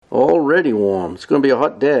already warm. It's going to be a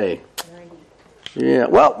hot day. Yeah,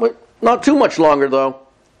 well, not too much longer, though.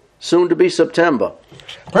 Soon to be September.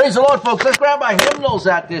 Praise the Lord, folks. Let's grab our hymnals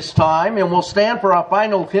at this time, and we'll stand for our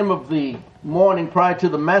final hymn of the morning prior to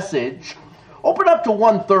the message. Open up to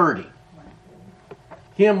 130.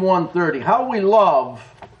 Hymn 130. How we love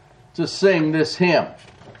to sing this hymn,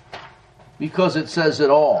 because it says it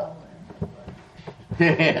all.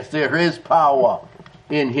 Yes, there is power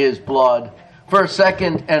in His blood. First,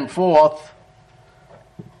 second, and fourth.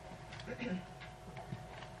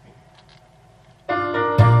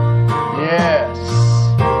 Yes.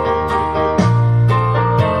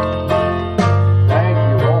 Thank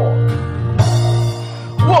you, Lord.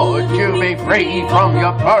 Would you be free from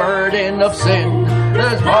your burden of sin?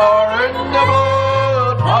 There's power in the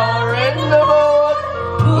blood, power in the blood.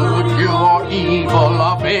 Good you or evil,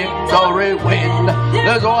 a victory win.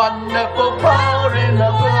 There's wonderful power in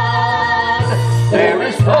the blood. There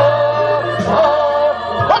is power,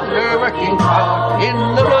 wonder-working power in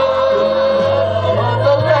the blood of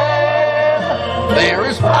the Lamb. There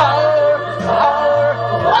is power,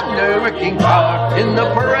 wonder-working power in the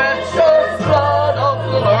precious blood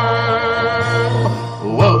of the Lamb.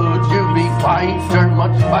 Would you be whiter,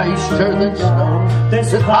 much whiter than snow?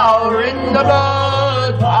 There's power in the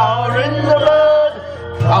blood, power in the blood.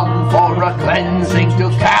 Come for a cleansing to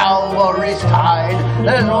Calvary's tide.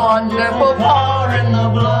 There's wonderful power in the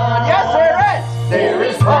blood. Yes, there is. There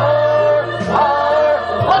is power,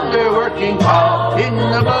 wonder-working power in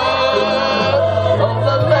the blood of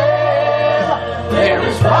the Lamb. There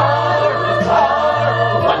is power,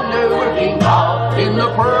 wonder-working power in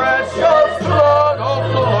the precious blood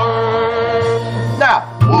of the Lamb. Now,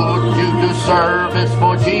 would you do service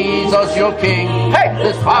for Jesus your King? Hey,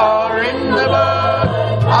 there's power in the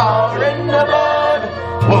blood, power in the blood.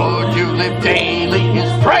 Would you live daily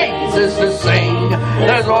His praises to sing?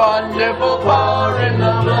 There's wonderful power in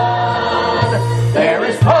the blood. There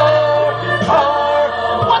is power,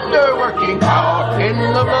 wonder-working power in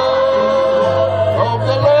the blood of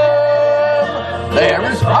the Lamb. There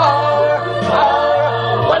is power,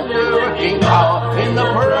 wonder-working power in the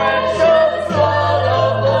precious blood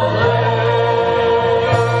of the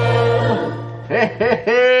Lamb.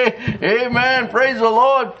 Hey, amen. Praise the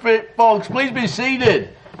Lord, folks. Please be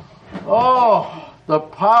seated. Oh, the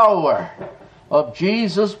power of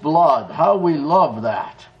Jesus' blood. How we love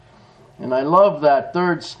that. And I love that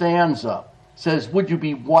third stanza. It says, would you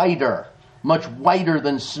be whiter, much whiter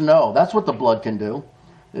than snow? That's what the blood can do.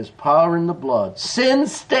 There's power in the blood. Sin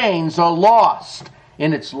stains are lost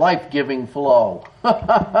in its life-giving flow.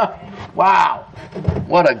 Wow.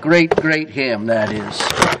 What a great, great hymn that is.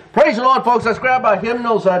 Praise the Lord, folks. Let's grab our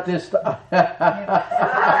hymnals at this time.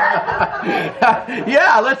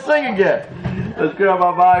 Yeah, let's sing again. Let's grab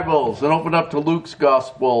our Bibles and open up to Luke's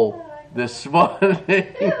Gospel this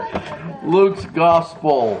morning. Luke's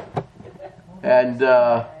Gospel. And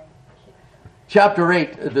chapter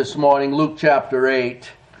 8 this morning, Luke chapter 8.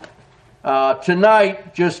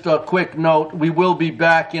 Tonight, just a quick note, we will be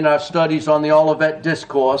back in our studies on the Olivet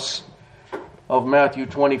Discourse of Matthew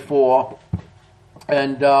 24.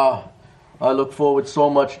 And I look forward so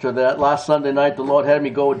much to that. Last Sunday night, the Lord had me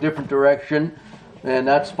go a different direction, and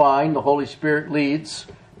that's fine. The Holy Spirit leads.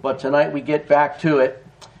 But tonight we get back to it.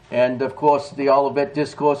 And, of course, the Olivet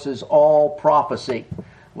Discourse is all prophecy,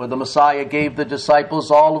 where the Messiah gave the disciples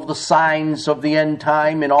all of the signs of the end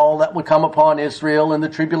time and all that would come upon Israel in the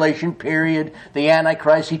tribulation period, the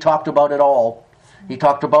Antichrist. He talked about it all. He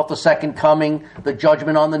talked about the second coming, the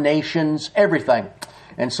judgment on the nations, everything.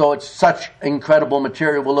 And so it's such incredible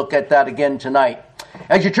material. We'll look at that again tonight.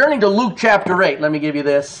 As you're turning to Luke chapter 8, let me give you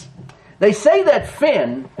this. They say that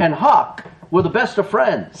Finn and Huck were the best of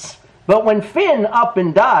friends. But when Finn up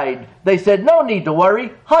and died, they said, no need to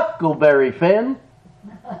worry, Huck will bury Finn.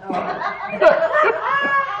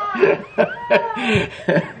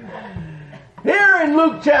 Here in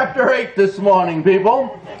Luke chapter 8 this morning,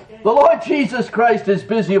 people, the Lord Jesus Christ is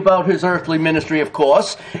busy about His earthly ministry, of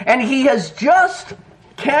course, and He has just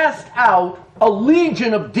cast out a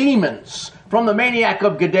legion of demons from the maniac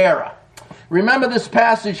of Gadara. Remember this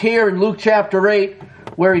passage here in Luke chapter 8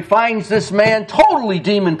 where He finds this man totally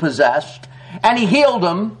demon-possessed, and He healed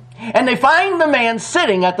him, and they find the man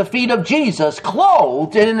sitting at the feet of Jesus,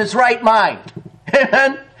 clothed and in his right mind.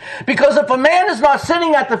 Amen? Because if a man is not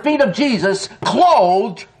sitting at the feet of Jesus,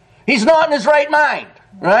 clothed, he's not in his right mind.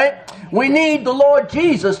 Right? We need the Lord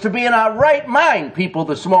Jesus to be in our right mind, people,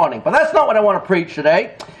 this morning. But that's not what I want to preach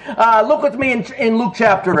today. Look with me in Luke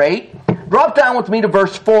chapter 8. Drop down with me to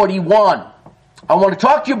verse 41. I want to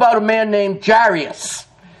talk to you about a man named Jairus.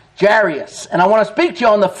 And I want to speak to you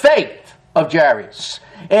on the faith of Jairus.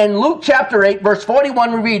 In Luke chapter 8, verse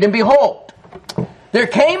 41, we read, "And behold, there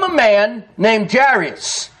came a man named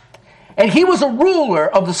Jairus, and he was a ruler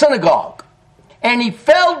of the synagogue. And he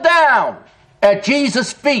fell down at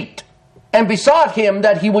Jesus' feet and besought him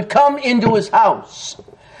that he would come into his house.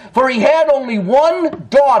 For he had only one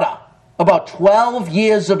daughter, about 12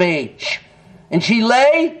 years of age, and she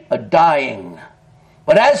lay a-dying.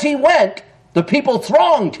 But as he went, the people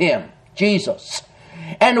thronged him," Jesus,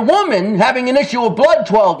 "and a woman having an issue of blood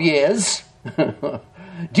 12 years,"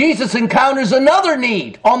 Jesus encounters another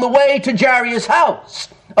need on the way to Jairus' house,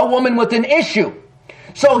 a woman with an issue.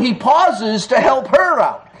 So he pauses to help her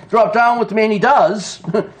out. Drop down with me, and he does.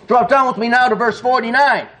 Drop down with me now to verse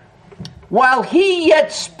 49. "While he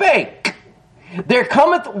yet spake, there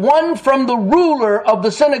cometh one from the ruler of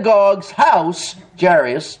the synagogue's house,"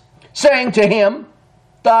 Jairus, "saying to him,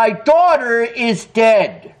 Thy daughter is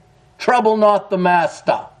dead. Trouble not the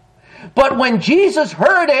master. But when Jesus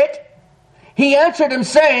heard it, he answered him,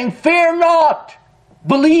 saying, Fear not,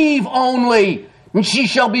 believe only, and she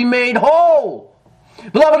shall be made whole."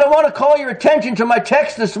 Beloved, I want to call your attention to my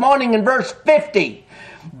text this morning in verse 50.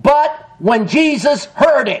 "But when Jesus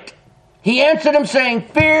heard it, he answered him, saying,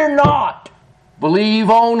 Fear not, believe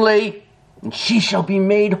only, and she shall be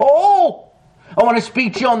made whole." I want to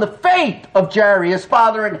speak to you on the faith of Jairus.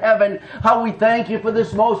 Father in heaven, how we thank you for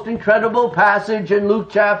this most incredible passage in Luke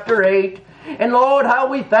chapter 8. And Lord, how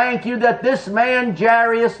we thank you that this man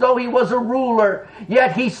Jairus, though he was a ruler,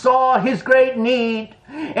 yet he saw his great need,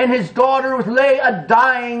 and his daughter lay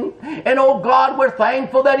a-dying. And oh God, we're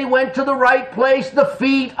thankful that he went to the right place, the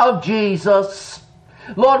feet of Jesus.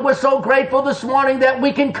 Lord, we're so grateful this morning that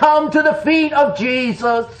we can come to the feet of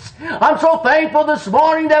Jesus. I'm so thankful this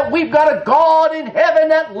morning that we've got a God in heaven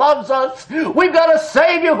that loves us. We've got a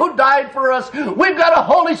Savior who died for us. We've got a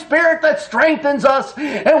Holy Spirit that strengthens us.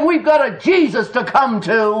 And we've got a Jesus to come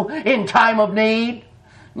to in time of need.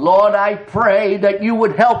 Lord, I pray that you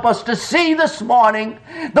would help us to see this morning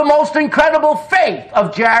the most incredible faith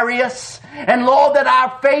of Jairus. And Lord, that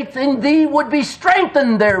our faith in thee would be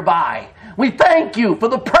strengthened thereby. We thank you for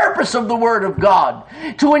the purpose of the Word of God,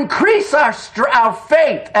 to increase our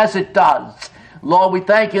faith as it does. Lord, we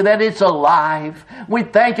thank you that it's alive. We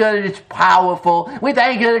thank you that it's powerful. We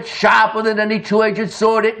thank you that it's sharper than any two-edged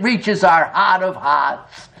sword. It reaches our heart of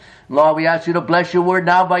hearts. Lord, we ask you to bless your Word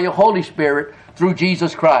now by your Holy Spirit through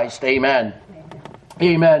Jesus Christ. Amen.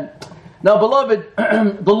 Amen. Now, beloved,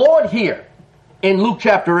 the Lord here in Luke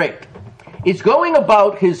chapter 8 is going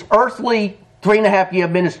about his earthly 3.5-year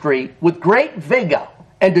ministry with great vigor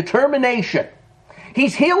and determination.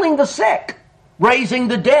 He's healing the sick, raising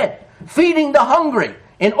the dead, feeding the hungry,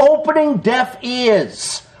 and opening deaf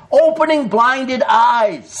ears, opening blinded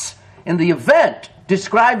eyes. And the event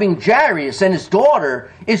describing Jairus and his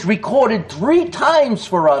daughter is recorded 3 times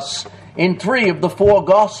for us in 3 of the 4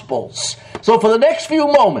 Gospels. So for the next few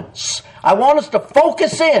moments, I want us to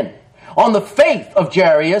focus in on the faith of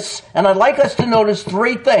Jairus, and I'd like us to notice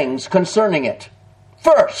 3 things concerning it.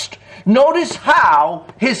 First, notice how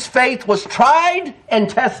his faith was tried and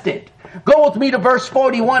tested. Go with me to verse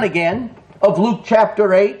 41 again of Luke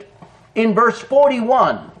chapter 8. In verse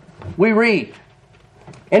 41, we read,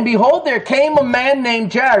 "And behold, there came a man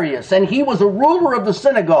named Jairus, and he was a ruler of the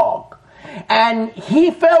synagogue. And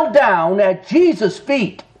he fell down at Jesus'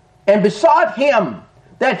 feet and besought him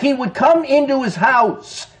that he would come into his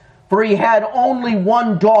house. For he had only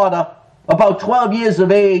one daughter, about 12 years of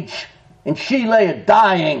age, and she lay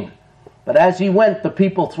a-dying. But as he went, the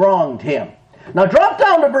people thronged him." Now drop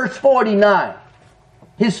down to verse 49.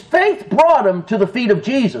 His faith brought him to the feet of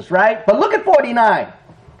Jesus, right? But look at 49.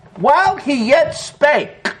 "While he yet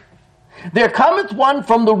spake, there cometh one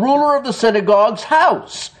from the ruler of the synagogue's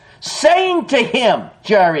house, saying to him,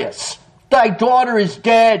 Jairus, Thy daughter is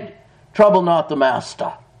dead. Trouble not the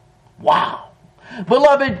master." Wow.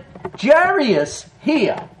 Beloved, Jairus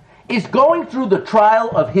here is going through the trial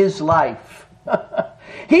of his life.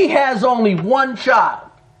 He has only one child,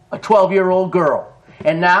 a 12-year-old girl.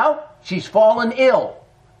 And now she's fallen ill.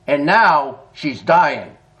 And now she's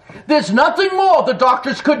dying. There's nothing more the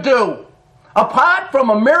doctors could do. Apart from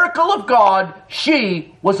a miracle of God,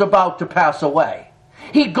 she was about to pass away.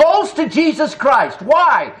 He goes to Jesus Christ.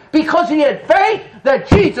 Why? Because he had faith that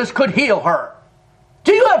Jesus could heal her.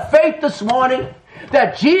 Do you have faith this morning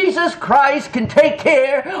that Jesus Christ can take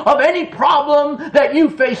care of any problem that you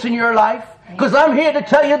face in your life? Because I'm here to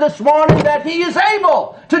tell you this morning that he is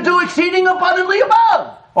able to do exceeding abundantly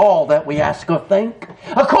above all that we ask or think,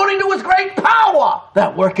 according to his great power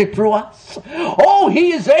that worketh through us. Oh,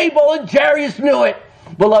 he is able, and Jairus knew it.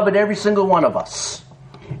 Beloved, every single one of us,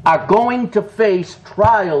 are going to face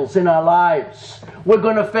trials in our lives. We're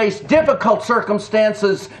going to face difficult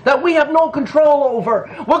circumstances that we have no control over.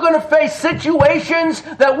 We're going to face situations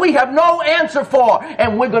that we have no answer for.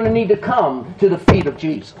 And we're going to need to come to the feet of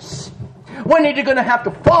Jesus. We're going to have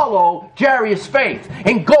to follow Jairus' faith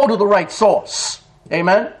and go to the right source.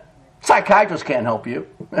 Amen? Psychiatrists can't help you.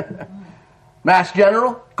 Mass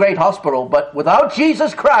General, great hospital, but without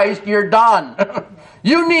Jesus Christ, you're done.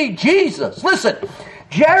 You need Jesus. Listen,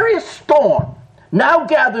 Jairus' storm now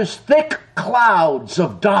gathers thick clouds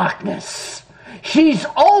of darkness. She's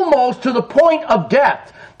almost to the point of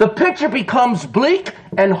death. The picture becomes bleak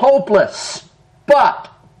and hopeless.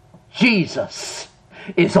 But Jesus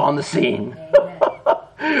is on the scene.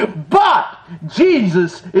 But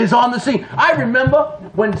Jesus is on the scene. I remember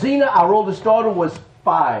when Zena, our oldest daughter, was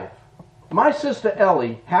 5. My sister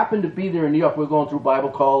Ellie happened to be there in New York. We were going through Bible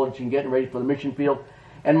college and getting ready for the mission field.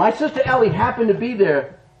 And my sister Ellie happened to be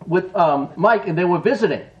there with Mike, and they were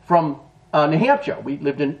visiting from New Hampshire. We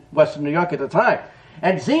lived in Western New York at the time.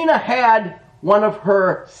 And Zena had one of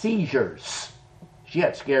her seizures. She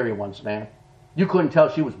had scary ones, man. You couldn't tell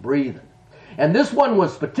she was breathing. And this one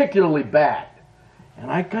was particularly bad. And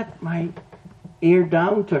I got my ear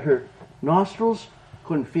down to her nostrils,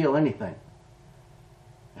 couldn't feel anything.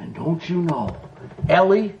 And don't you know,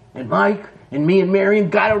 Ellie and Mike and me and Marion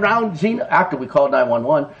got around Zena, after we called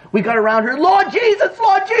 911, we got around her, Lord Jesus,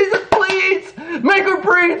 please, make her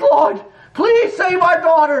breathe, Lord. Please save our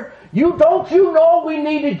daughter. Don't you know we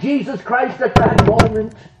needed Jesus Christ at that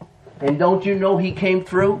moment? And don't you know he came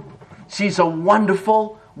through? She's a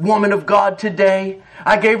wonderful woman of God today.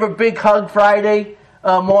 I gave her a big hug Friday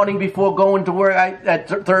morning before going to work.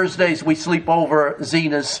 At Thursdays we sleep over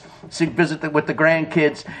Zena's, visit with the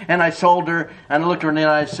grandkids, and I told her, and I looked her in the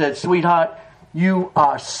eye and I said, sweetheart, you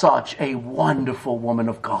are such a wonderful woman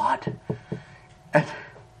of God. And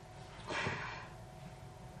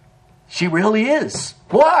she really is.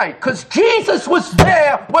 Why? Because Jesus was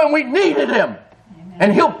there when we needed him.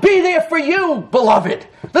 And he'll be there for you, beloved.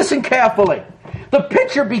 Listen carefully. The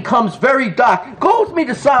picture becomes very dark. Go with me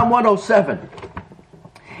to Psalm 107.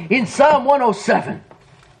 In Psalm 107,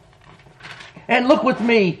 and look with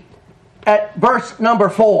me at verse number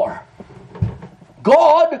 4.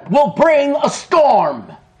 God will bring a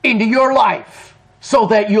storm into your life so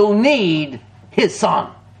that you'll need his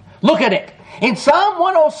son. Look at it. In Psalm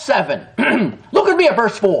 107, look at me at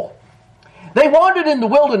verse 4. They wandered in the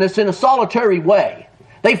wilderness in a solitary way.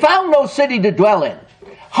 They found no city to dwell in.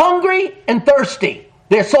 Hungry and thirsty,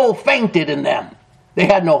 their soul fainted in them. They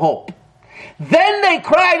had no hope. Then they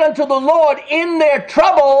cried unto the Lord in their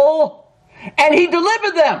trouble, and he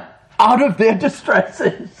delivered them out of their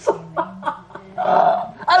distresses.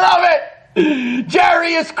 I love it.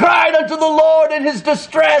 Jairus cried unto the Lord in his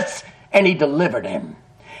distress, and he delivered him.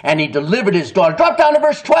 And he delivered his daughter. Drop down to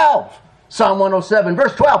verse 12. Psalm 107,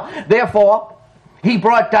 verse 12. Therefore, he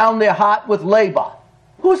brought down their heart with labor.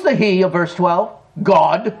 Who's the he of verse 12?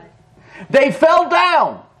 God. They fell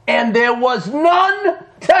down, and there was none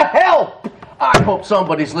to help. I hope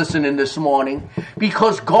somebody's listening this morning,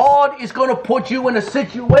 because God is going to put you in a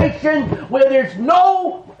situation where there's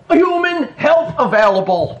no human help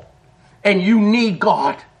available, and you need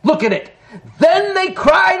God. Look at it. Then they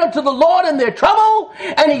cried unto the Lord in their trouble,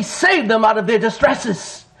 and he saved them out of their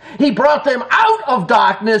distresses. He brought them out of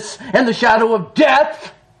darkness and the shadow of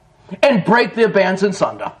death, and brake their bands in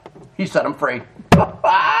sunder. He set them free.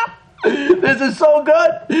 This is so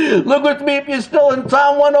good. Look with me if you're still in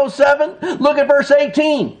Psalm 107. Look at verse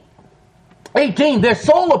 18. 18, their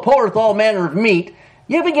soul abhorreth all manner of meat.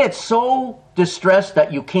 You ever get so distressed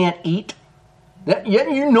that you can't eat?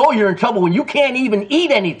 You know you're in trouble when you can't even eat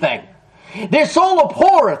anything. Their soul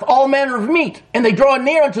abhorreth all manner of meat, and they draw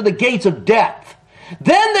near unto the gates of death.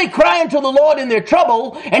 Then they cry unto the Lord in their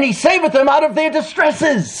trouble, and he saveth them out of their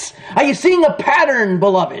distresses. Are you seeing a pattern,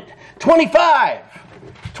 beloved? 25.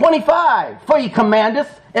 For he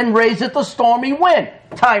commandeth and raiseth the stormy wind.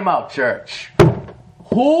 Time out, church.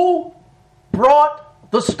 Who brought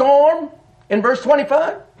the storm in verse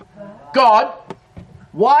 25? God.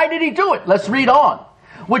 Why did he do it? Let's read on.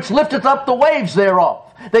 Which lifteth up the waves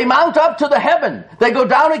thereof. They mount up to the heaven. They go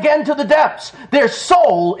down again to the depths. Their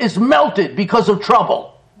soul is melted because of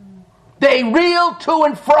trouble. They reel to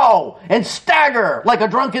and fro and stagger like a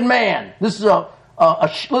drunken man. This is a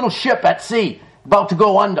little ship at sea about to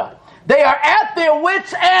go under. They are at their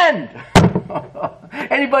wits' end.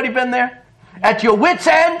 Anybody been there? At your wits'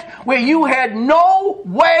 end, where you had no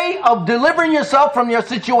way of delivering yourself from your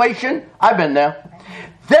situation? I've been there.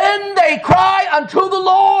 Then they cry unto the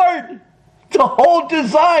Lord. the whole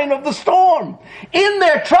design of the storm. In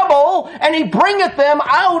their trouble, and he bringeth them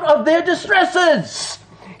out of their distresses.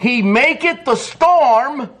 He maketh the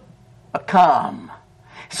storm a calm,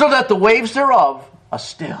 so that the waves thereof are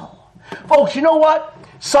still. Folks, you know what?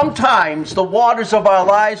 Sometimes the waters of our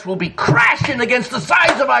lives will be crashing against the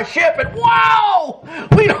sides of our ship, and wow!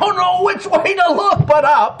 We don't know which way to look but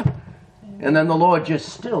up. And then the Lord just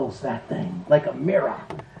stills that thing like a mirror.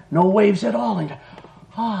 No waves at all. And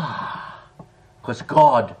because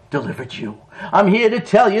God delivered you. I'm here to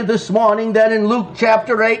tell you this morning that in Luke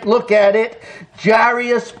chapter 8, look at it,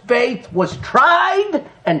 Jairus' faith was tried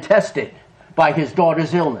and tested by his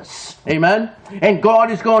daughter's illness. Amen? And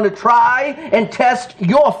God is going to try and test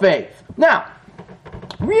your faith. Now,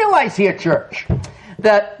 realize here, church,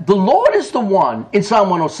 that the Lord is the one in Psalm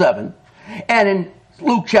 107 and in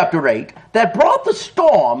Luke chapter 8 that brought the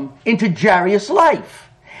storm into Jairus' life.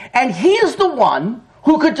 And he is the one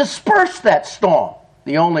who could disperse that storm,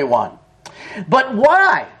 the only one. But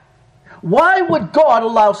why? Why would God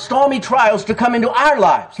allow stormy trials to come into our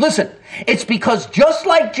lives? Listen, it's because just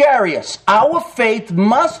like Jairus, our faith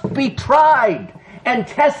must be tried and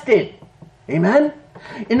tested. Amen?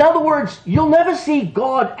 In other words, you'll never see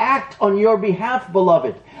God act on your behalf,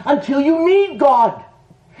 beloved, until you need God.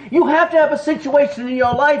 You have to have a situation in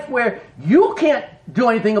your life where you can't do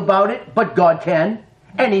anything about it, but God can.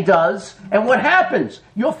 And he does. And what happens?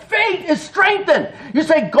 Your faith is strengthened. You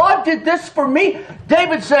say, God did this for me.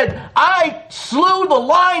 David said, I slew the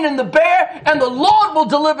lion and the bear, and the Lord will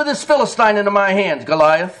deliver this Philistine into my hands,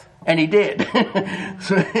 Goliath. And he did.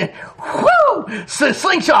 Woo!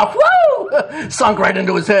 Slingshot, woo! Sunk right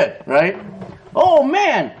into his head, right? Oh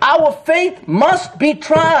man, our faith must be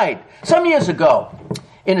tried. Some years ago,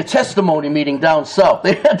 in a testimony meeting down south.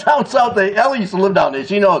 Ellie used to live down there.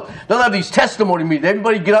 She knows. They'll have these testimony meetings.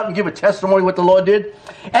 Everybody get up and give a testimony what the Lord did.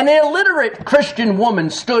 And an illiterate Christian woman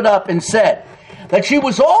stood up and said that she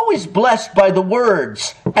was always blessed by the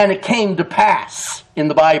words, and it came to pass in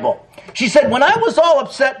the Bible. She said, when I was all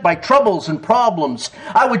upset by troubles and problems,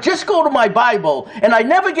 I would just go to my Bible, and I'd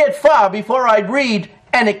never get far before I'd read,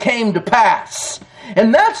 and it came to pass.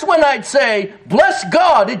 And that's when I'd say, bless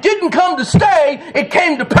God, it didn't come to stay, it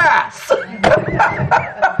came to pass.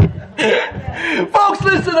 Folks,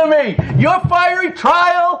 listen to me. Your fiery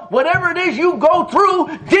trial, whatever it is you go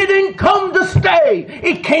through, didn't come to stay.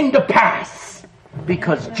 It came to pass.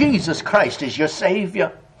 Because Jesus Christ is your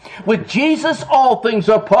Savior. With Jesus, all things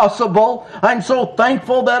are possible. I'm so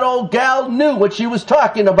thankful that old gal knew what she was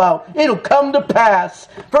talking about. It'll come to pass.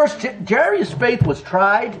 First, Jairus' faith was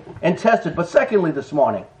tried and tested. But secondly, this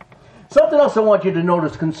morning, something else I want you to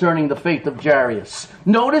notice concerning the faith of Jairus.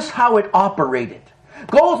 Notice how it operated.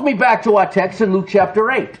 Go with me back to our text in Luke chapter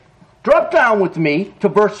 8. Drop down with me to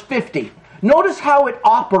verse 50. Notice how it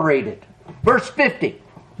operated. Verse 50.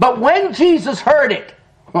 But when Jesus heard it,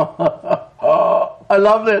 I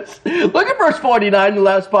love this. Look at verse 49, the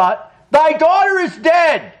last part. Thy daughter is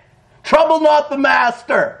dead. Trouble not the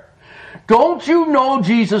master. Don't you know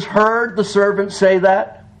Jesus heard the servant say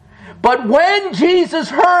that? But when Jesus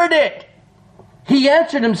heard it, he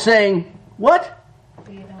answered him saying, what?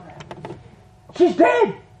 She's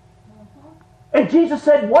dead. And Jesus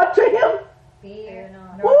said what to him? Fear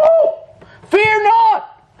not. Woo! Fear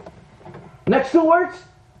not. Next two words.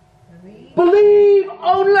 Believe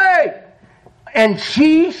only. And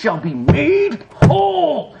she shall be made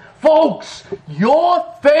whole. Folks,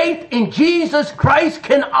 your faith in Jesus Christ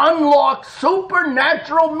can unlock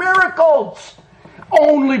supernatural miracles.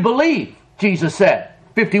 Only believe, Jesus said.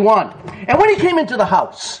 51. And when he came into the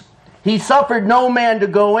house, he suffered no man to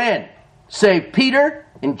go in, save Peter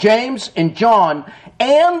and James and John,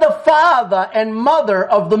 and the father and mother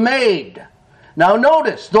of the maid. Now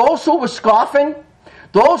notice, those who were scoffing,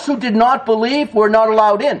 those who did not believe were not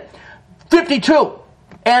allowed in. 52.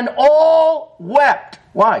 And all wept.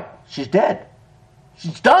 Why? She's dead.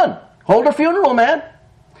 She's done. Hold her funeral, man.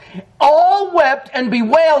 All wept and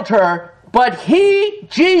bewailed her, but he,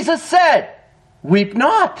 Jesus, said, weep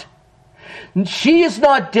not. She is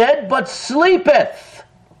not dead, but sleepeth.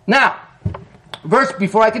 Now,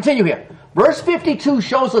 before I continue here, verse 52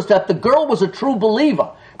 shows us that the girl was a true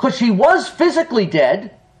believer, because she was physically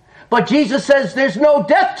dead, but Jesus says there's no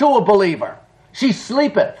death to a believer. She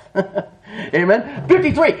sleepeth. Amen.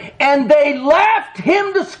 53. And they laughed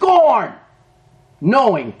him to scorn,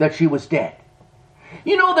 knowing that she was dead.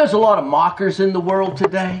 You know there's a lot of mockers in the world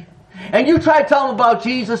today. And you try to tell them about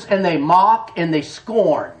Jesus, and they mock and they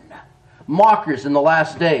scorn. Mockers in the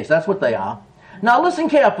last days. That's what they are. Now listen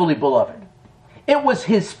carefully, beloved. It was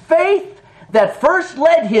his faith that first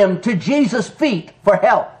led him to Jesus' feet for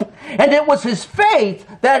help. And it was his faith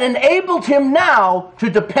that enabled him now to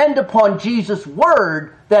depend upon Jesus'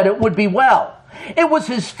 word that it would be well. It was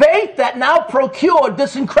his faith that now procured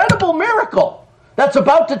this incredible miracle that's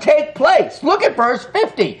about to take place. Look at verse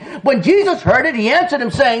 50. When Jesus heard it, he answered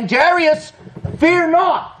him saying, Jairus, fear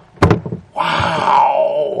not.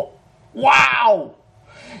 Wow. Wow.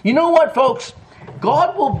 You know what, folks?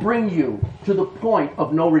 God will bring you to the point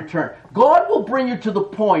of no return. God will bring you to the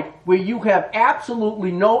point where you have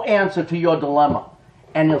absolutely no answer to your dilemma.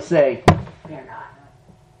 And he'll say, fear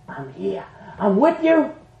not. I'm here. I'm with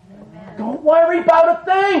you. Don't worry about a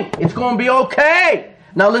thing. It's going to be okay.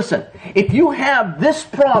 Now listen, if you have this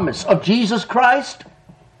promise of Jesus Christ,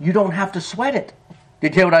 you don't have to sweat it.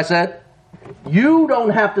 Did you hear what I said? You don't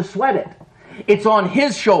have to sweat it. It's on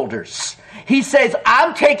his shoulders. He says,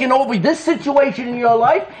 I'm taking over this situation in your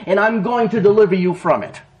life, and I'm going to deliver you from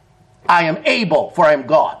it. I am able, for I am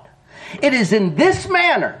God. It is in this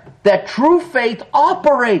manner that true faith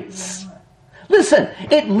operates. Listen,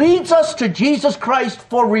 it leads us to Jesus Christ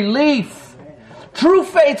for relief. True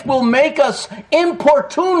faith will make us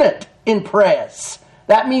importunate in prayers.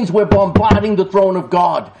 That means we're bombarding the throne of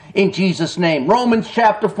God in Jesus' name. Romans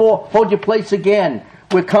chapter 4, hold your place again.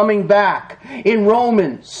 We're coming back. In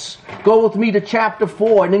Romans, go with me to chapter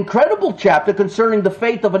 4, an incredible chapter concerning the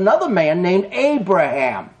faith of another man named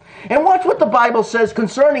Abraham. And watch what the Bible says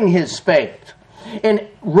concerning his faith. In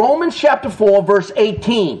Romans chapter 4, verse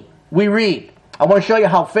 18, we read, I want to show you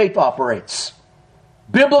how faith operates.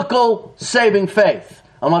 Biblical saving faith.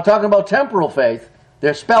 I'm not talking about temporal faith.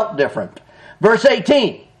 They're spelt different. Verse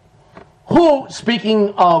 18, who,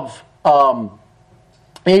 speaking of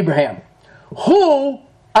Abraham, who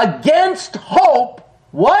against hope,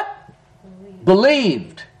 what?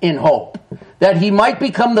 Believed in hope, that he might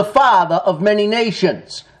become the father of many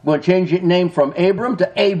nations. We're going to change your name from Abram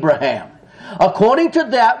to Abraham. According to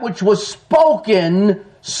that which was spoken,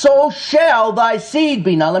 so shall thy seed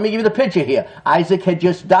be. Now let me give you the picture here. Isaac had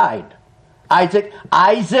just died.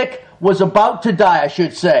 Isaac was about to die, I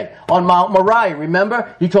should say, on Mount Moriah.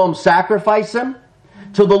 Remember? He told him, sacrifice him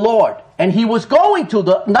to the Lord. And he was going to.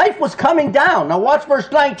 The knife was coming down. Now watch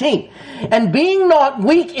verse 19. And being not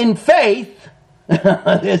weak in faith,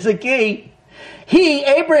 there's a key. He,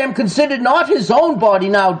 Abraham, considered not his own body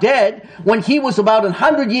now dead, when he was about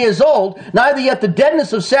 100 years old, neither yet the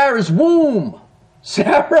deadness of Sarah's womb.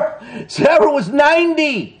 Sarah was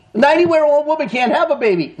 90. 90-year-old woman can't have a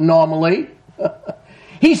baby, normally.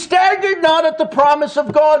 He staggered not at the promise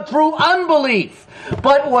of God through unbelief,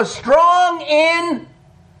 but was strong in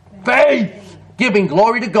faith, giving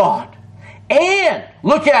glory to God. And,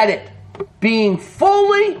 look at it, being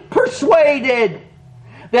fully persuaded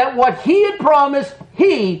that what he had promised,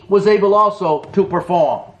 he was able also to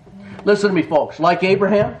perform. Listen to me, folks. Like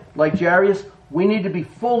Abraham, like Jairus, we need to be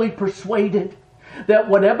fully persuaded that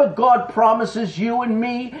whatever God promises you and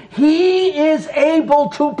me, he is able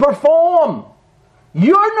to perform.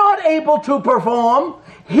 You're not able to perform.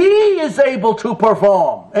 He is able to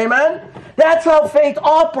perform. Amen? That's how faith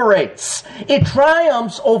operates. It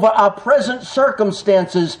triumphs over our present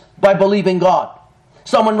circumstances by believing God.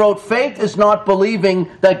 Someone wrote, faith is not believing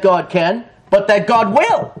that God can, but that God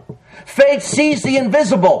will. Faith sees the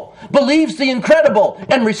invisible, believes the incredible,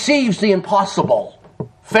 and receives the impossible.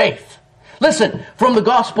 Faith. Listen, from the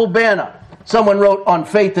Gospel Banner, someone wrote on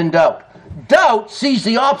faith and doubt. Doubt sees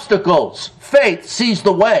the obstacles. Faith sees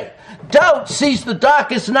the way. Doubt sees the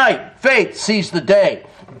darkest night. Faith sees the day.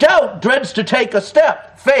 Doubt dreads to take a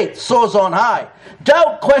step. Faith soars on high.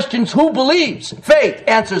 Doubt questions who believes. Faith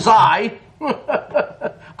answers I.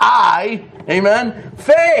 I, amen.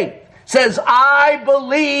 Faith says, I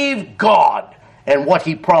believe God and what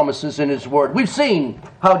he promises in his word. We've seen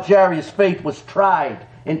how Jairus' faith was tried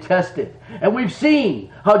and tested. And we've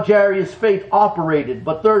seen how Jairus' faith operated.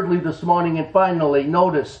 But thirdly, this morning and finally,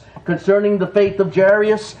 notice, concerning the faith of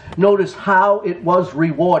Jairus, notice how it was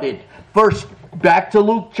rewarded. First, back to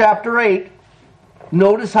Luke chapter 8.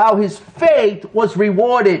 Notice how his faith was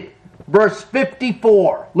rewarded. Verse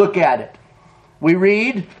 54. Look at it. We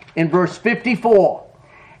read in verse 54,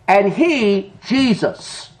 and he,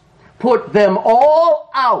 Jesus, put them all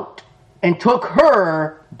out and took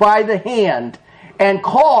her by the hand and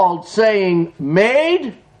called, saying,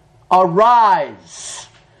 Maid, arise.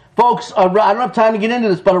 Folks, I don't have time to get into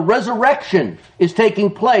this, but a resurrection is taking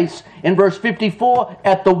place in verse 54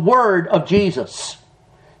 at the word of Jesus.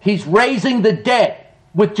 He's raising the dead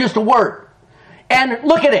with just a word. And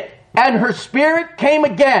look at it. And her spirit came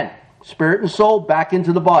again, spirit and soul back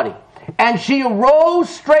into the body. And she arose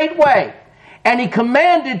straightway, and he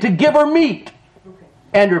commanded to give her meat.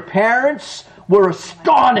 and her parents were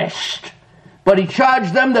astonished. But he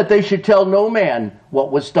charged them that they should tell no man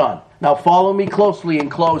what was done. Now follow me closely in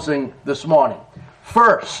closing this morning.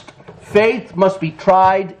 First, faith must be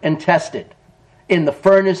tried and tested in the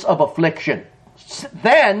furnace of affliction.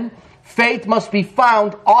 Then, faith must be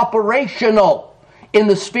found operational in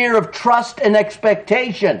the sphere of trust and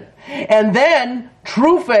expectation. And then,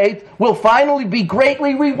 true faith will finally be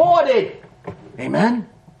greatly rewarded. Amen?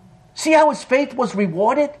 See how his faith was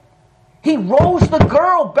rewarded? He rose the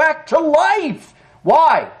girl back to life.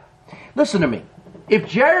 Why? Listen to me.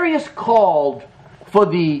 If Jairus called for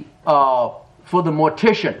the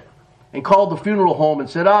mortician and called the funeral home and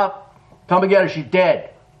said, come and get her, she's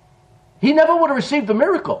dead, he never would have received the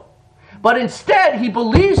miracle. But instead, he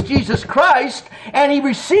believes Jesus Christ and he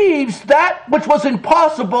receives that which was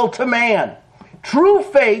impossible to man. True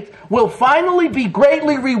faith will finally be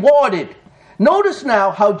greatly rewarded. Notice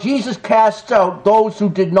now how Jesus casts out those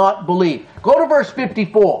who did not believe. Go to verse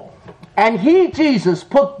 54. And he, Jesus,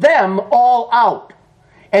 put them all out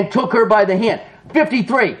and took her by the hand.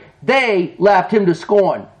 53. They laughed him to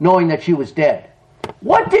scorn, knowing that she was dead.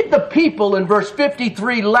 What did the people in verse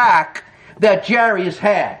 53 lack that Jairus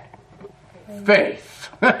had? Faith.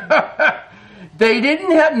 They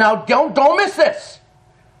didn't have, now don't miss this.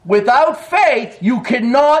 Without faith, you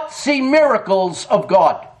cannot see miracles of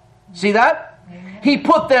God. See that? He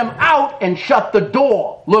put them out and shut the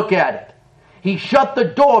door. Look at it. He shut the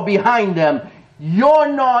door behind them. You're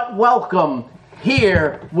not welcome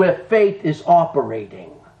here where faith is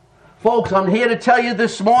operating. Folks, I'm here to tell you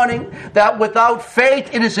this morning that without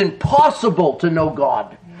faith, it is impossible to know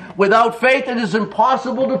God. Without faith, it is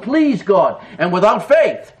impossible to please God. And without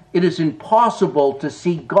faith, it is impossible to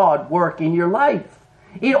see God work in your life.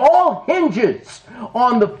 It all hinges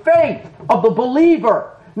on the faith of the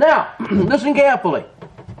believer. Now, listen carefully.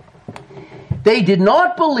 They did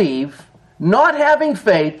not believe, not having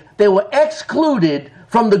faith, they were excluded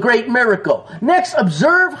from the great miracle. Next,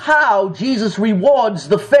 observe how Jesus rewards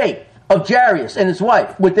the faith of Jairus and his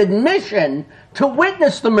wife with admission to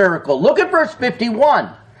witness the miracle. Look at verse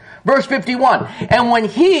 51. Verse 51. And when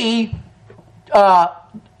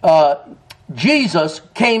Jesus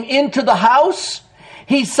came into the house,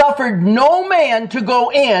 he suffered no man to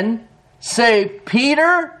go in save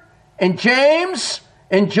Peter and James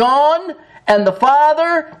and John and the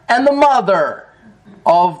father and the mother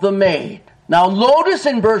of the maid. Now notice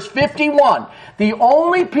in verse 51, the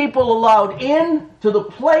only people allowed in to the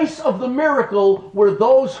place of the miracle were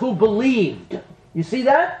those who believed. You see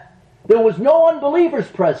that? There was no unbelievers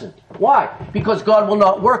present. Why? Because God will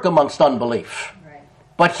not work amongst unbelief. Right.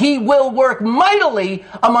 But he will work mightily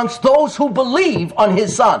amongst those who believe on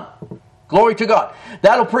his Son. Glory to God.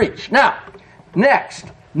 That'll preach. Now, next,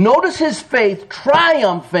 notice his faith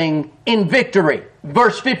triumphing in victory.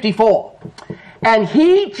 Verse 54. And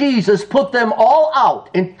he, Jesus, put them all out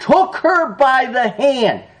and took her by the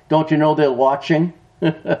hand. Don't you know they're watching?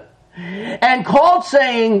 And called,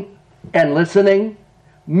 saying, and listening,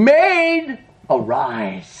 Maid,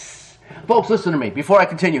 arise. Folks, listen to me before I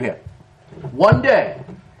continue here. One day,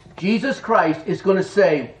 Jesus Christ is going to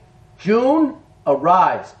say, June,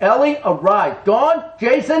 arise. Ellie, arise. Dawn,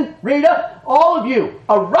 Jason, Rita, all of you,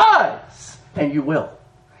 arise. And you will.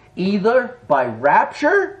 Either by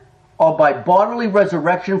rapture or by bodily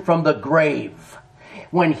resurrection from the grave.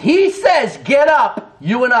 When he says, get up,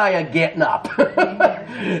 you and I are getting up.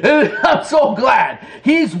 I'm so glad.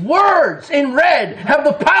 His words in red have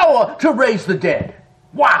the power to raise the dead.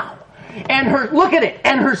 Wow. And look at it.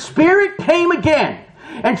 And her spirit came again.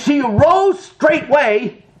 And she arose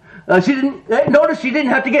straightway. Notice she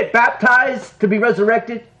didn't have to get baptized to be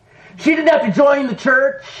resurrected. She didn't have to join the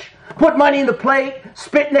church, put money in the plate,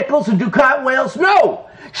 spit nickels and do cartwheels. No.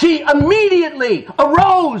 She immediately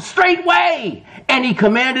arose straightway. And he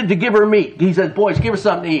commanded to give her meat. He said, boys, give her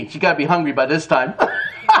something to eat. She's got to be hungry by this time.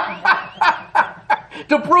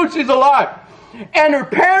 To prove she's alive. And her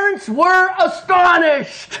parents were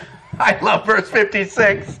astonished. I love verse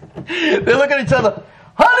 56. They look at each other.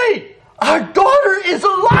 Honey, our daughter is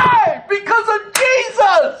alive because of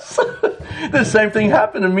Jesus. The same thing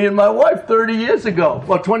happened to me and my wife 30 years ago.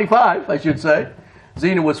 Well, 25, I should say.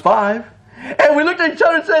 Zena was 5. And we looked at each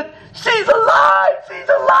other and said, she's alive, she's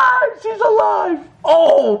alive, she's alive.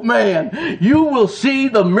 Oh, man, you will see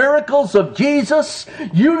the miracles of Jesus.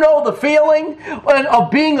 You know the feeling of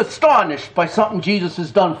being astonished by something Jesus has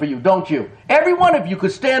done for you, don't you? Every one of you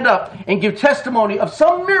could stand up and give testimony of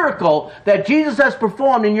some miracle that Jesus has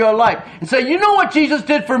performed in your life and say, you know what Jesus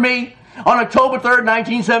did for me on October 3rd,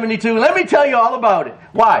 1972? Let me tell you all about it.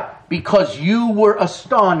 Why? Because you were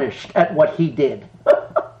astonished at what he did.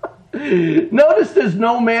 Notice there's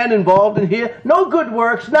no man involved in here. No good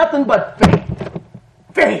works, nothing but faith.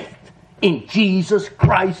 Faith in Jesus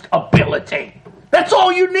Christ's ability. That's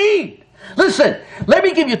all you need. Listen, let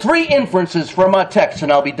me give you 3 inferences from our text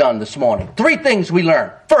and I'll be done this morning. 3 things we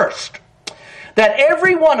learn. First, that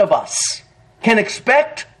every one of us can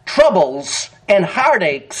expect troubles and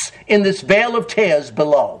heartaches in this vale of tears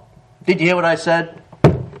below. Did you hear what I said?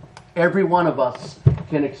 Every one of us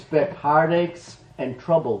can expect heartaches and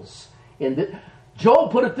troubles.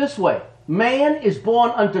 Job put it this way: man is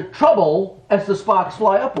born unto trouble as the sparks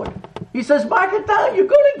fly upward. He says, mark it down, you're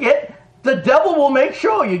going to get, the devil will make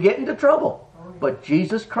sure you get into trouble. But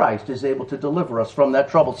Jesus Christ is able to deliver us from that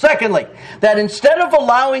trouble. Secondly, that instead of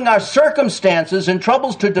allowing our circumstances and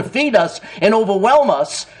troubles to defeat us and overwhelm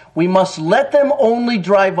us, we must let them only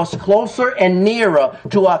drive us closer and nearer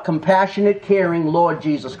to our compassionate, caring Lord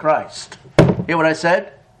Jesus Christ. Hear what I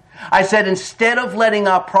said? I said instead of letting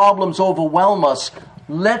our problems overwhelm us,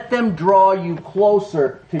 let them draw you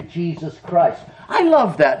closer to Jesus Christ. I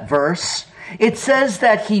love that verse. It says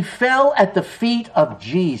that he fell at the feet of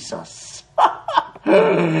Jesus. He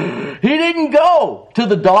didn't go to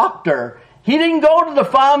the doctor. He didn't go to the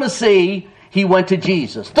pharmacy. He went to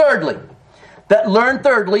Jesus. Thirdly,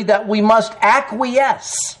 that we must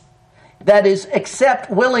acquiesce. That is,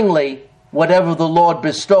 accept willingly whatever the Lord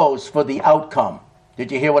bestows for the outcome.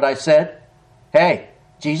 Did you hear what I said? Hey,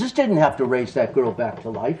 Jesus didn't have to raise that girl back to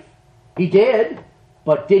life. He did,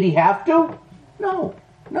 but did he have to? No.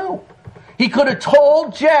 He could have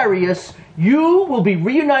told Jairus, you will be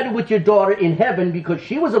reunited with your daughter in heaven because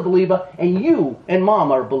she was a believer and you and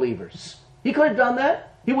mom are believers. He could have done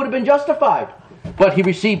that. He would have been justified. But he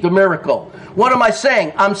received a miracle. What am I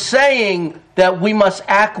saying? I'm saying that we must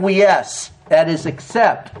acquiesce. That is,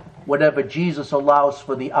 accept whatever Jesus allows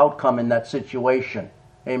for the outcome in that situation.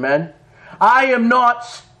 Amen? I am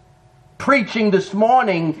not preaching this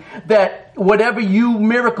morning that whatever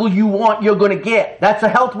miracle you want, you're going to get. That's a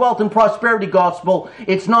health, wealth, and prosperity gospel.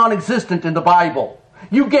 It's non-existent in the Bible.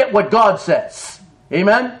 You get what God says.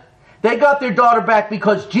 Amen? They got their daughter back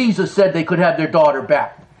because Jesus said they could have their daughter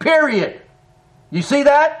back. Period. You see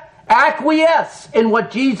that? Acquiesce in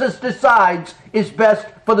what Jesus decides is best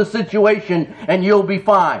for the situation and you'll be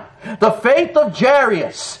fine. The faith of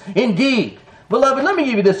Jairus, indeed. Beloved, let me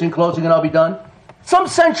give you this in closing and I'll be done. Some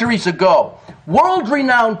centuries ago,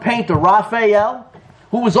 world-renowned painter Raphael,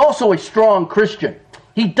 who was also a strong Christian,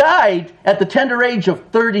 he died at the tender age of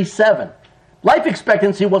 37. Life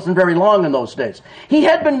expectancy wasn't very long in those days. He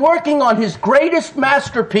had been working on his greatest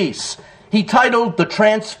masterpiece, he titled The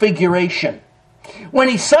Transfiguration, when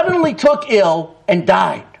he suddenly took ill and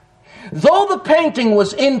died. Though the painting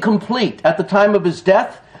was incomplete at the time of his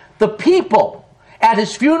death, the people at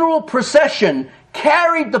his funeral procession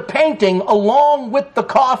carried the painting along with the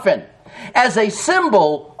coffin as a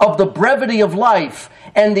symbol of the brevity of life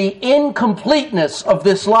and the incompleteness of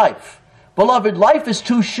this life. Beloved, life is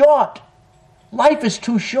too short. Life is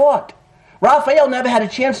too short. Raphael never had a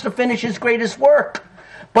chance to finish his greatest work.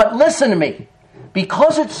 But listen to me.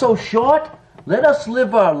 Because it's so short, let us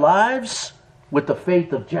live our lives with the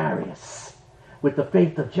faith of Jairus. With the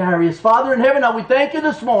faith of Jairus. Father in heaven, now we thank you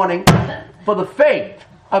this morning for the faith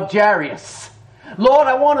of Jairus. Lord,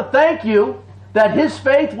 I want to thank you that his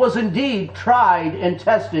faith was indeed tried and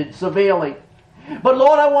tested severely. But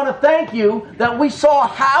Lord, I want to thank you that we saw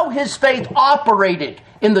how his faith operated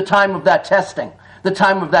in the time of that testing, the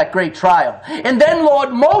time of that great trial. And then,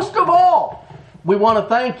 Lord, most of all, we want to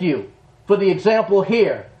thank you for the example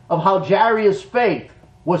here of how Jairus' faith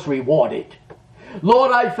was rewarded.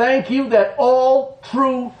 Lord, I thank you that all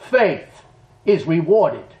true faith is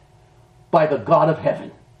rewarded by the God of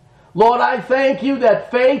heaven. Lord, I thank you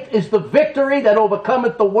that faith is the victory that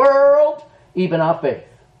overcometh the world, even our faith.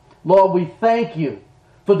 Lord, we thank you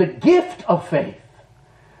for the gift of faith.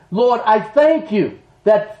 Lord, I thank you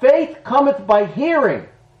that faith cometh by hearing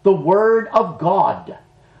the word of God.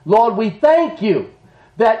 Lord, we thank you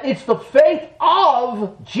that it's the faith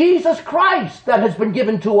of Jesus Christ that has been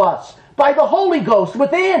given to us by the Holy Ghost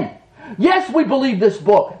within. Yes, we believe this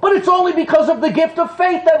book, but it's only because of the gift of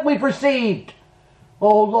faith that we've received.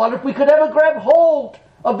 Oh, Lord, if we could ever grab hold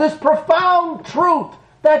of this profound truth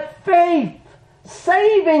that faith,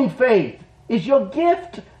 saving faith, is your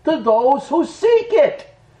gift to those who seek it.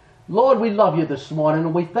 Lord, we love you this morning,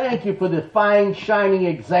 and we thank you for the fine, shining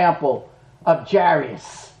example of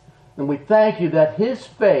Jairus. And we thank you that his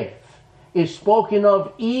faith is spoken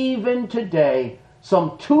of even today,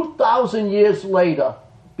 some 2,000 years later,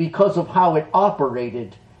 because of how it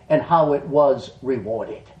operated and how it was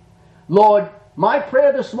rewarded. Lord, my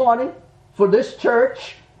prayer this morning for this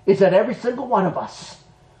church is that every single one of us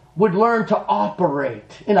would learn to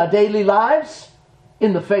operate in our daily lives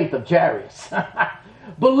in the faith of Jairus.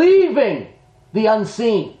 Believing the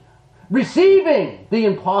unseen, receiving the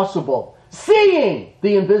impossible, seeing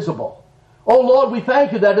the invisible. Oh Lord, we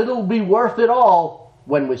thank you that it'll be worth it all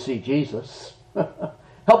when we see Jesus.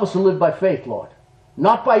 Help us to live by faith, Lord,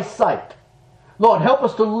 not by sight. Lord, help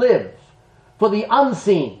us to live for the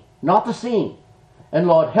unseen, not the seen. And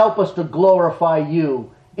Lord, help us to glorify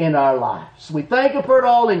you in our lives. We thank you for it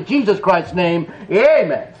all in Jesus Christ's name.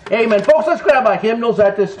 Amen. Amen. Folks, let's grab our hymnals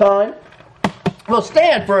at this time. We'll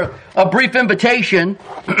stand for a brief invitation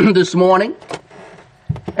this morning.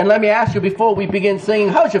 And let me ask you before we begin singing,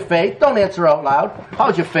 how's your faith? Don't answer out loud.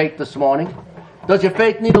 How's your faith this morning? Does your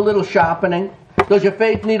faith need a little sharpening? Does your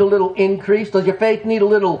faith need a little increase? Does your faith need a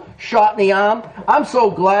little shot in the arm? I'm so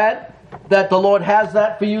glad that the Lord has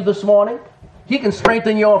that for you this morning. He can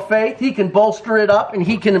strengthen your faith. He can bolster it up, and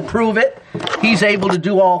He can improve it. He's able to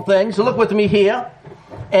do all things. So look with me here,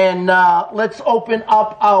 and let's open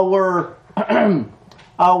up our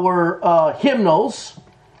hymnals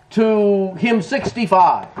to hymn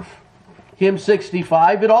 65. Hymn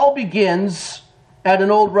 65. It all begins at an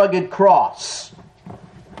old rugged cross.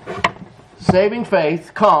 Saving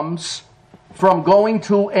faith comes from going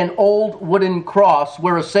to an old wooden cross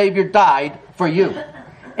where a Savior died for you.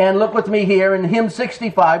 And look with me here in hymn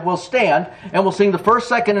 65. We'll stand and we'll sing the first,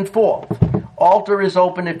 second, and fourth. Altar is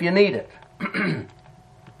open if you need it.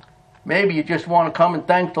 Maybe you just want to come and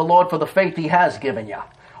thank the Lord for the faith He has given you.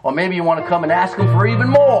 Or maybe you want to come and ask Him for even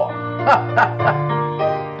more.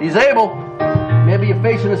 He's able. Maybe you're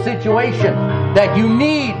facing a situation that you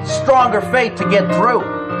need stronger faith to get through.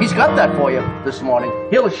 He's got that for you this morning.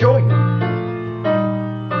 He'll assure you.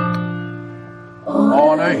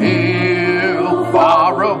 On a hill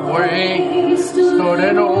far away stood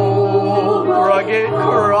an old rugged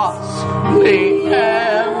cross, the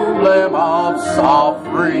emblem of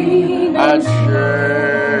suffering and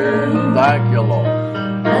shame. Thank you, Lord.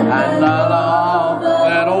 And I love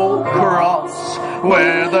that old cross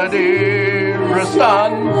where the dearest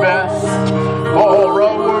and best for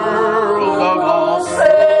a world of lost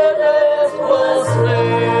sinners was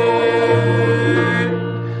laid.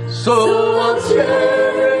 So I'll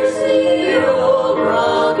cherish the old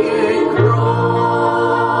rugged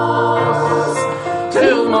cross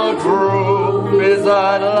till my proof is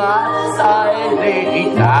at last I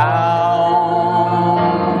lay down.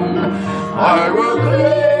 I will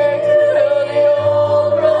cling to the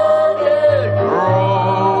old rugged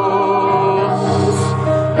cross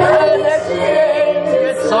and exchange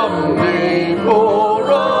it someday for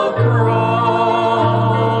a crown.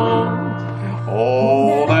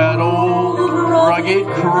 Oh, that old rugged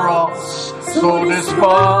cross, so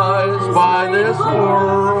despised by this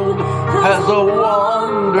world, has a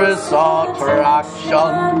wondrous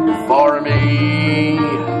attraction for me.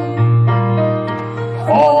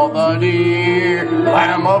 For the dear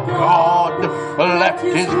Lamb of God left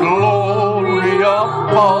His glory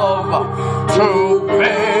above to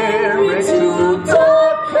bear it to the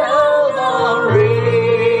Calvary.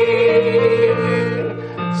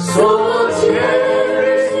 So I'll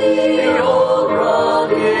cherish the old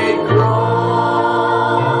rugged cross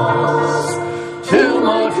till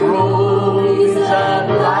my trophies at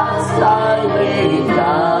last I lay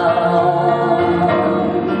down.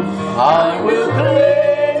 I will cling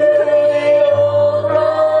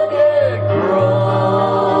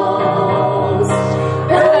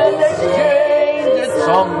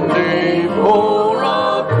someday for a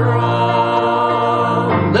crown.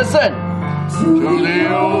 Listen. To the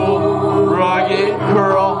old rugged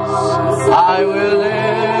cross I will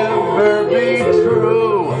ever be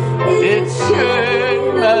true. Its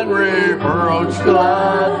shame and reproach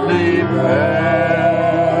gladly bear.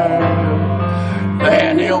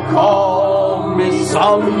 Then He'll call me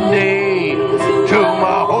someday to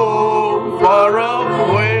my home far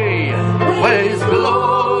away, where His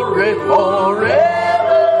glory forever.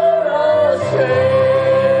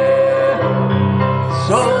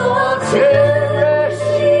 So I'll cherish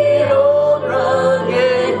the old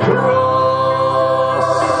rugged cross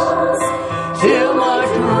till my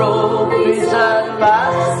trophies at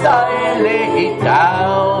last I lay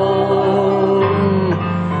down.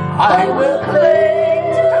 I will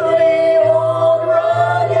cling to the old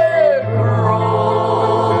rugged cross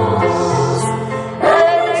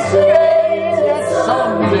and exchange it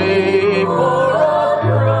someday for a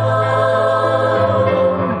crown.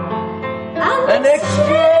 And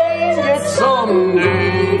exchange it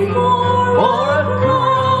someday for a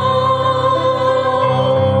crown.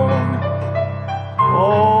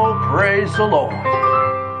 Oh, praise the Lord.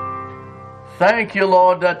 Thank you,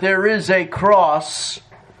 Lord, that there is a cross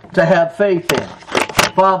to have faith in.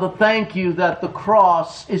 Father, thank you that the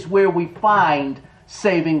cross is where we find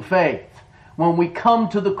saving faith. When we come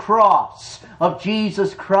to the cross of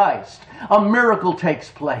Jesus Christ, a miracle takes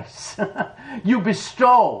place. You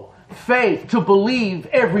bestow faith to believe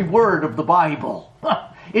every word of the Bible.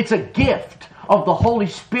 It's a gift of the Holy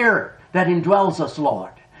Spirit that indwells us,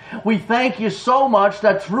 Lord. We thank you so much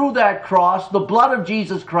that through that cross, the blood of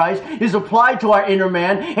Jesus Christ is applied to our inner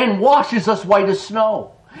man and washes us white as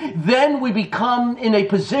snow. Then we become in a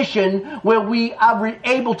position where we are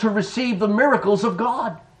able to receive the miracles of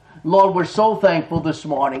God. Lord, we're so thankful this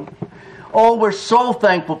morning. Oh, we're so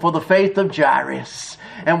thankful for the faith of Jairus.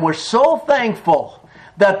 And we're so thankful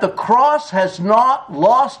that the cross has not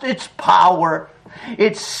lost its power.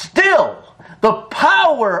 It's still the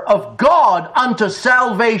power of God unto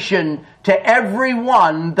salvation to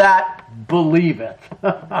everyone that believeth.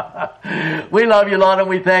 We love you, Lord, and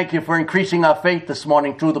we thank you for increasing our faith this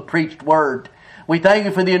morning through the preached word. We thank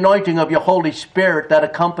you for the anointing of your Holy Spirit that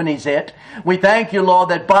accompanies it. We thank you, Lord,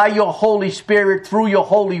 that by your Holy Spirit, through your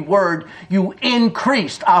holy word, you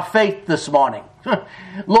increased our faith this morning.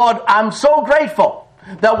 Lord, I'm so grateful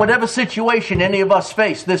that whatever situation any of us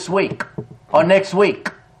face this week, or next week,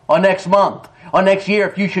 or next month, or next year,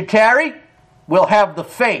 if you should tarry, we'll have the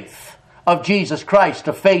faith of Jesus Christ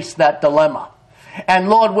to face that dilemma. And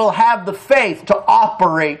Lord, we'll have the faith to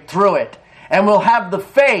operate through it. And we'll have the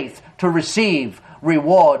faith to receive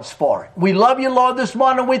rewards for it. We love you, Lord, this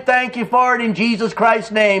morning. We thank you for it in Jesus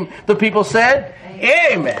Christ's name. The people said,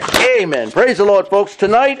 Amen. Amen. Praise the Lord, folks.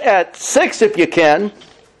 Tonight at 6, if you can,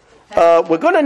 we're going to